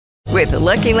With the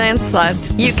Lucky Land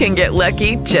Slots, you can get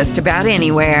lucky just about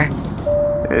anywhere.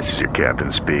 This is your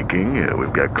captain speaking.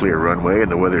 We've got clear runway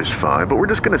and the weather's fine, but we're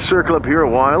just going to circle up here a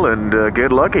while and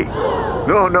get lucky.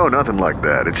 No, nothing like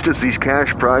that. It's just these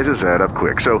cash prizes add up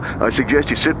quick. So I suggest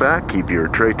you sit back, keep your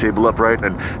tray table upright,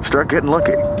 and start getting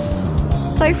lucky.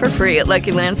 Play for free at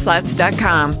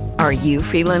LuckyLandSlots.com. Are you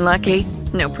feeling lucky?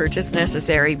 No purchase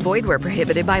necessary. Void where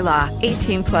prohibited by law.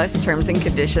 18 plus terms and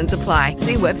conditions apply.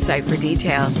 See website for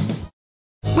details.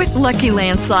 With Lucky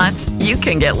Land Slots, you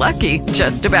can get lucky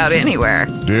just about anywhere.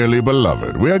 Dearly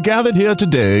beloved, we are gathered here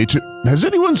today to... Has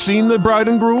anyone seen the bride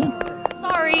and groom?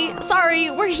 Sorry,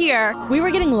 we're here. We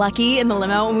were getting lucky in the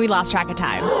limo and we lost track of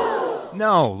time.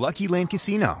 No, Lucky Land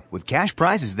Casino, with cash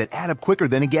prizes that add up quicker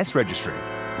than a guest registry.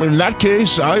 In that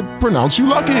case, I pronounce you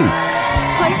lucky.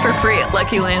 Play for free at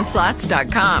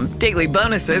LuckyLandSlots.com. Daily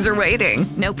bonuses are waiting.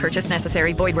 No purchase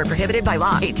necessary. Void where prohibited by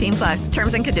law. 18 plus.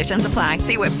 Terms and conditions apply.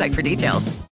 See website for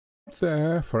details.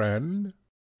 There, friend.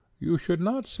 You should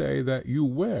not say that you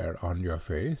wear on your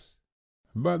face,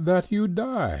 but that you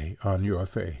die on your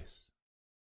face.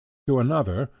 To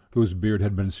another, whose beard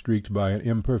had been streaked by an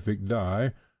imperfect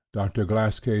dye, Dr.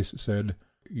 Glasscase said,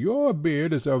 "Your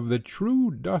beard is of the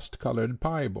true dust-colored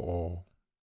piebald."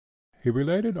 He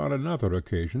related on another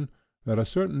occasion that a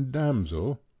certain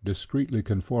damsel, discreetly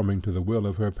conforming to the will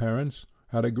of her parents,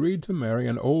 had agreed to marry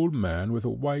an old man with a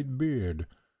white beard,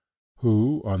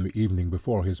 who, on the evening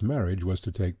before his marriage was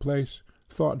to take place,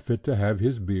 thought fit to have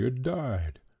his beard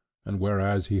dyed, and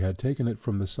whereas he had taken it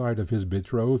from the sight of his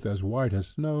betrothed as white as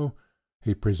snow,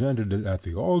 he presented it at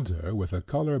the altar with a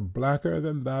colour blacker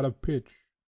than that of pitch.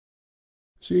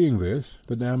 Seeing this,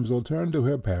 the damsel turned to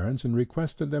her parents and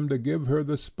requested them to give her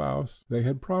the spouse they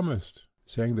had promised,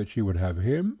 saying that she would have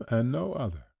him and no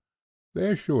other. They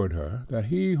assured her that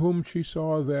he whom she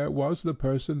saw there was the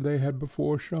person they had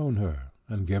before shown her,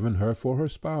 and given her for her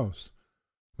spouse,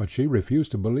 but she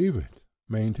refused to believe it,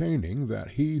 maintaining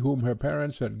that he whom her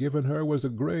parents had given her was a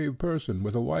grave person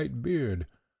with a white beard,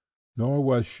 nor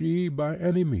was she by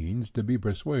any means to be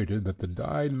persuaded that the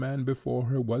dyed man before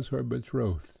her was her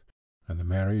betrothed, and the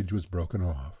marriage was broken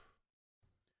off.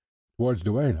 Towards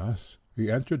duennas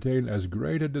he entertained as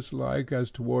great a dislike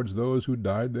as towards those who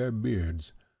dyed their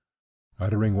beards,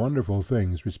 uttering wonderful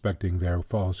things respecting their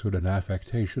falsehood and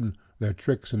affectation, their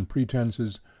tricks and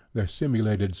pretences, their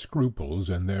simulated scruples,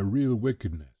 and their real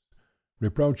wickedness,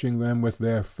 reproaching them with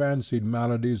their fancied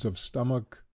maladies of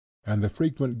stomach, and the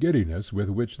frequent giddiness with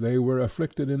which they were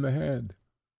afflicted in the head.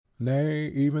 Nay,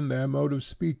 even their mode of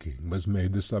speaking was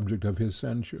made the subject of his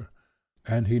censure,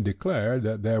 and he declared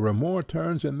that there were more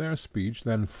turns in their speech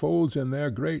than folds in their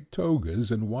great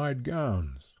togas and wide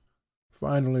gowns.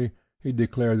 Finally, he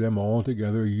declared them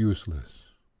altogether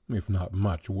useless, if not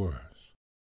much worse.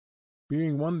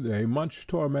 Being one day much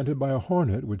tormented by a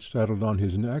hornet which settled on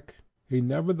his neck, he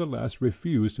nevertheless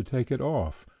refused to take it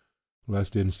off,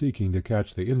 lest in seeking to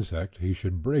catch the insect he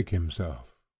should break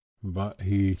himself, but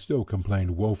he still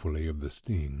complained woefully of the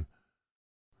sting.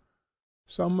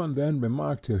 Some one then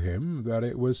remarked to him that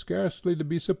it was scarcely to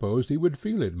be supposed he would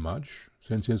feel it much,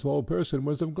 since his whole person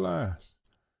was of glass.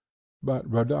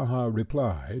 But Rodaja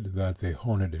replied that the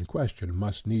hornet in question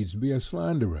must needs be a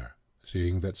slanderer,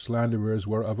 seeing that slanderers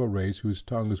were of a race whose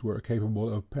tongues were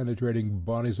capable of penetrating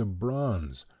bodies of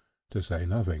bronze, to say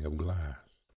nothing of glass.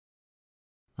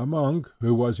 A monk,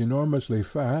 who was enormously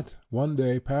fat, one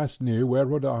day passed near where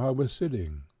Rodaja was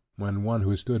sitting, when one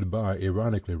who stood by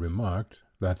ironically remarked,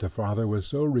 that the father was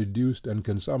so reduced and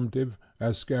consumptive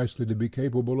as scarcely to be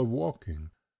capable of walking.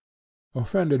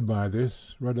 Offended by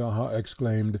this, Rodaja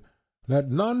exclaimed, "Let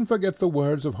none forget the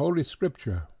words of Holy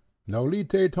Scripture,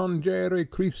 Nolite tangere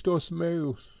Christos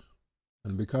meus,"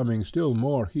 and becoming still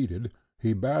more heated,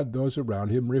 he bade those around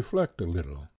him reflect a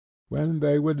little, when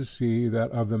they would see that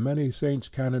of the many saints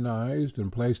canonized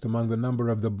and placed among the number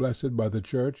of the blessed by the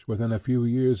Church within a few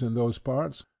years in those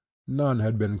parts, none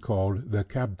had been called the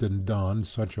Captain Don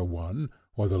such a one,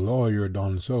 or the Lawyer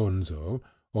Don so-and-so,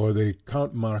 or the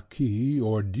Count Marquis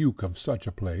or Duke of such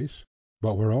a place,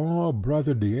 but were all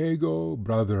Brother Diego,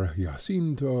 Brother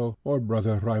Jacinto, or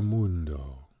Brother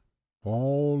Raimundo,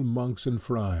 all monks and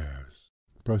friars,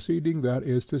 proceeding, that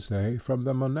is to say, from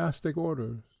the monastic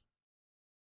orders.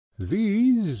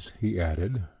 "These," he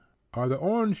added, "are the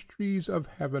orange trees of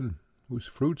heaven, whose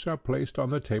fruits are placed on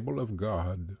the table of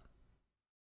God."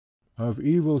 Of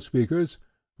evil speakers,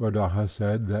 Rodaja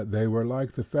said that they were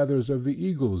like the feathers of the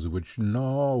eagles, which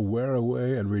gnaw, wear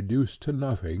away, and reduce to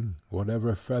nothing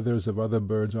whatever feathers of other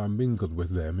birds are mingled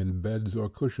with them in beds or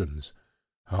cushions,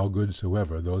 how good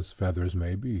soever those feathers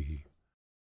may be.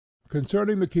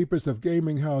 Concerning the keepers of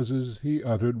gaming houses he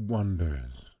uttered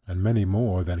wonders, and many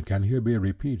more than can here be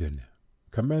repeated,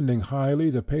 commending highly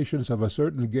the patience of a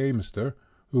certain gamester,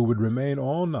 who would remain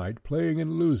all night playing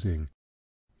and losing.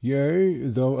 Yea,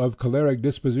 though of choleric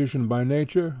disposition by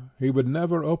nature, he would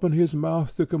never open his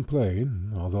mouth to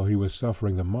complain, although he was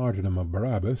suffering the martyrdom of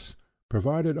Barabbas,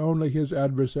 provided only his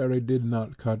adversary did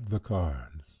not cut the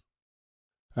cards.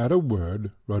 At a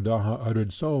word, Rodaja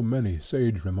uttered so many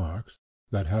sage remarks,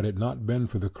 that had it not been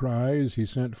for the cries he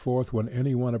sent forth when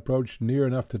any one approached near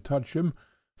enough to touch him,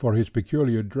 for his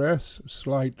peculiar dress,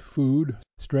 slight food,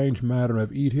 strange manner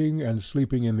of eating and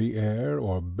sleeping in the air,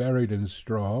 or buried in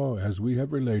straw, as we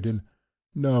have related,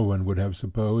 no one would have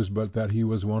supposed but that he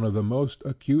was one of the most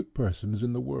acute persons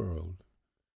in the world.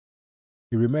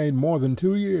 He remained more than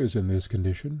 2 years in this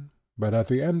condition, but at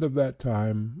the end of that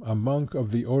time a monk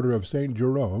of the order of St.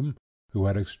 Jerome, who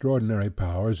had extraordinary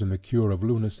powers in the cure of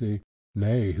lunacy,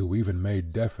 nay, who even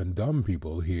made deaf and dumb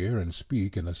people hear and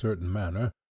speak in a certain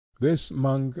manner, this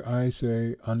monk, I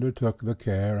say, undertook the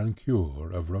care and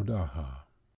cure of Rodaja,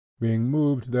 being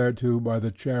moved thereto by the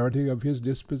charity of his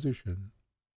disposition.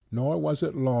 Nor was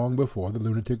it long before the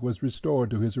lunatic was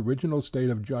restored to his original state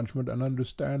of judgment and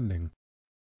understanding.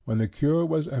 When the cure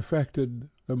was effected,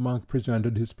 the monk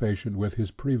presented his patient with his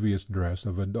previous dress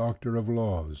of a doctor of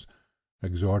laws,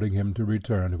 exhorting him to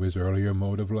return to his earlier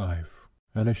mode of life,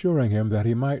 and assuring him that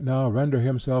he might now render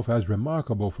himself as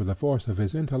remarkable for the force of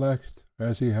his intellect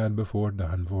as he had before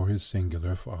done for his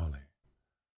singular folly.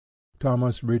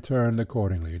 Thomas returned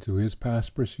accordingly to his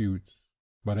past pursuits,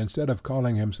 but instead of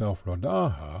calling himself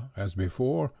Rodaja, as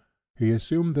before, he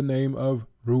assumed the name of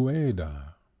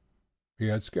Rueda. He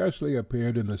had scarcely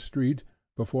appeared in the street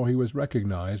before he was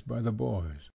recognized by the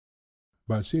boys,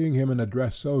 but seeing him in a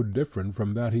dress so different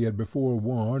from that he had before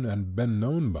worn and been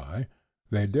known by,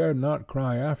 they dared not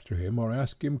cry after him or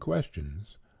ask him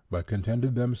questions, but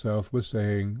contented themselves with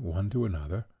saying one to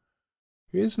another,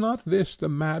 "Is not this the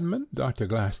madman, Dr.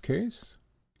 Glasscase?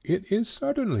 It is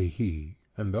certainly he,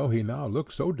 and though he now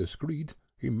looks so discreet,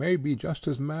 he may be just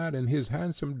as mad in his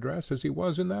handsome dress as he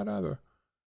was in that other.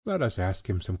 Let us ask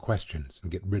him some questions,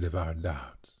 and get rid of our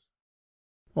doubts."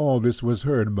 All this was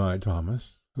heard by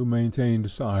Thomas, who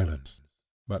maintained silence,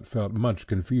 but felt much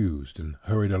confused, and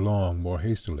hurried along more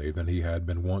hastily than he had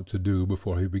been wont to do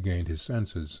before he regained his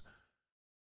senses.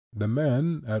 The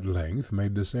men at length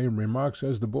made the same remarks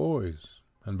as the boys,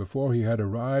 and before he had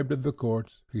arrived at the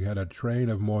court he had a train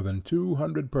of more than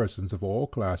 200 persons of all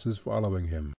classes following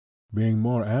him, being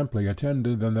more amply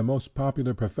attended than the most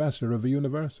popular professor of the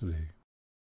university.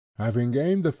 Having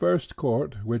gained the first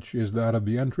court, which is that of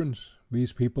the entrance,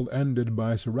 these people ended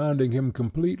by surrounding him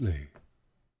completely,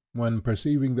 when,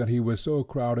 perceiving that he was so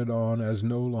crowded on as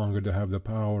no longer to have the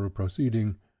power of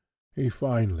proceeding, he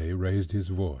finally raised his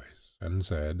voice, and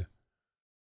said,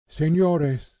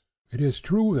 "Señores, it is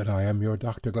true that I am your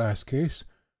Dr. Glasscase,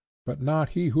 but not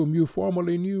he whom you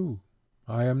formerly knew.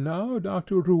 I am now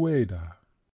Dr. Rueda.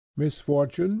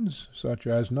 Misfortunes, such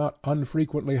as not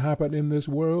unfrequently happen in this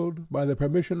world, by the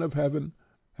permission of heaven,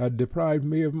 had deprived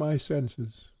me of my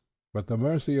senses, but the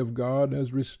mercy of God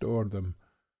has restored them,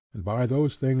 and by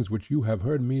those things which you have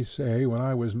heard me say when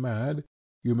I was mad,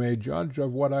 you may judge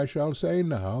of what I shall say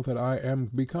now that I am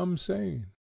become sane.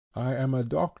 I am a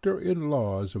doctor in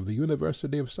laws of the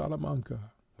University of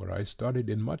Salamanca, where I studied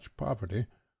in much poverty,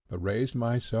 but raised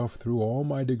myself through all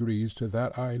my degrees to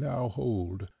that I now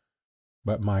hold.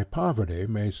 But my poverty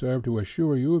may serve to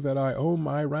assure you that I owe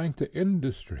my rank to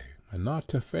industry, and not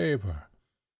to favour.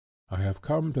 I have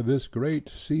come to this great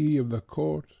sea of the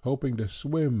court, hoping to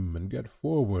swim and get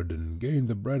forward and gain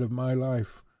the bread of my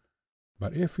life.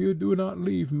 But if you do not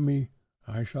leave me,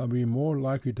 I shall be more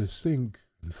likely to sink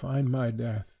and find my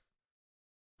death.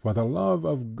 For the love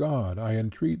of God I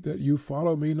entreat that you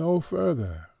follow me no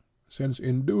further, since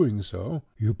in doing so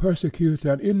you persecute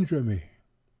and injure me.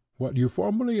 What you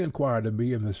formerly inquired of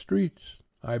me in the streets,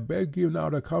 I beg you now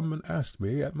to come and ask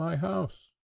me at my house.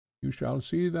 You shall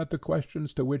see that the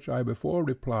questions to which I before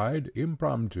replied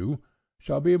impromptu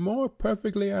shall be more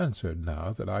perfectly answered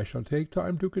now that I shall take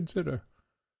time to consider."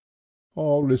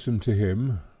 All listened to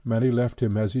him, many left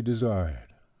him as he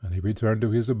desired, and he returned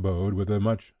to his abode with a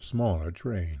much smaller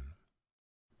train.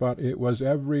 But it was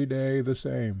every day the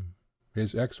same.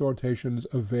 His exhortations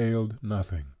availed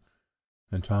nothing,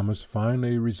 and Thomas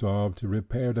finally resolved to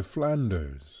repair to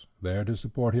Flanders, there to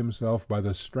support himself by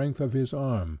the strength of his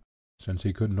arm, since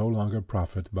he could no longer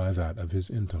profit by that of his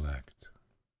intellect.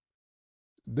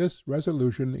 This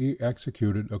resolution he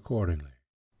executed accordingly,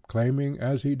 claiming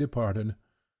as he departed,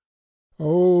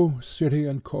 "O city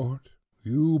and court,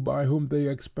 you by whom the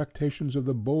expectations of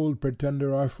the bold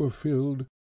pretender are fulfilled,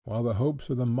 while the hopes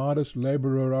of the modest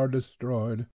laborer are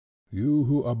destroyed, you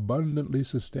who abundantly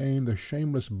sustain the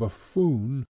shameless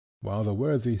buffoon, while the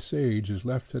worthy sage is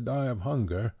left to die of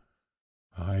hunger,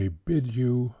 I bid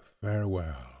you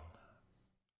farewell."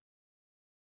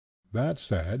 That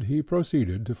said, he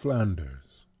proceeded to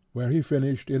Flanders, where he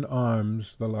finished in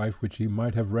arms the life which he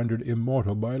might have rendered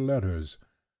immortal by letters,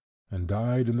 and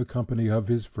died in the company of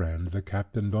his friend the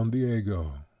Captain Don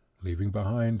Diego, leaving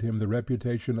behind him the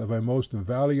reputation of a most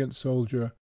valiant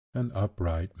soldier and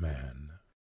upright man.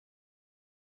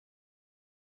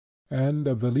 End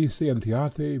of the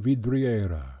Licenciate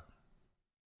Vidriera,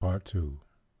 Part II.